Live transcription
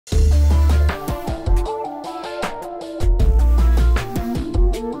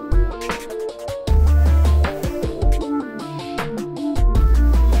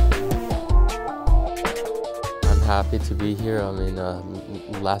happy to be here. I mean,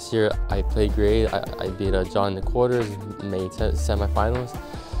 last year I played great. I beat John in the quarters, made semifinals.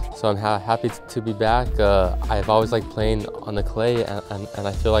 So I'm happy to be back. I've always liked playing on the clay, and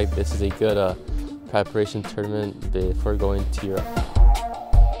I feel like this is a good preparation tournament before going to Europe.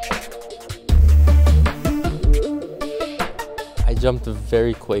 I jumped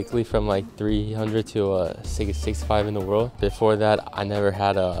very quickly from like 300 to 65 in the world. Before that, I never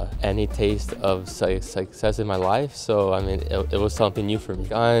had any taste of success in my life, so I mean, it was something new for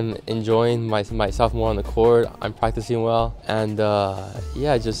me. I'm enjoying myself more on the court. I'm practicing well, and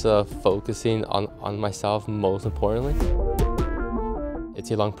yeah, just focusing on myself most importantly. It's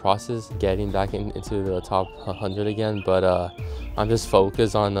a long process getting back into the top 100 again, but I'm just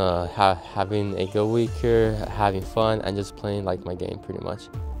focused on having a good week here, having fun, and just playing like my game pretty much.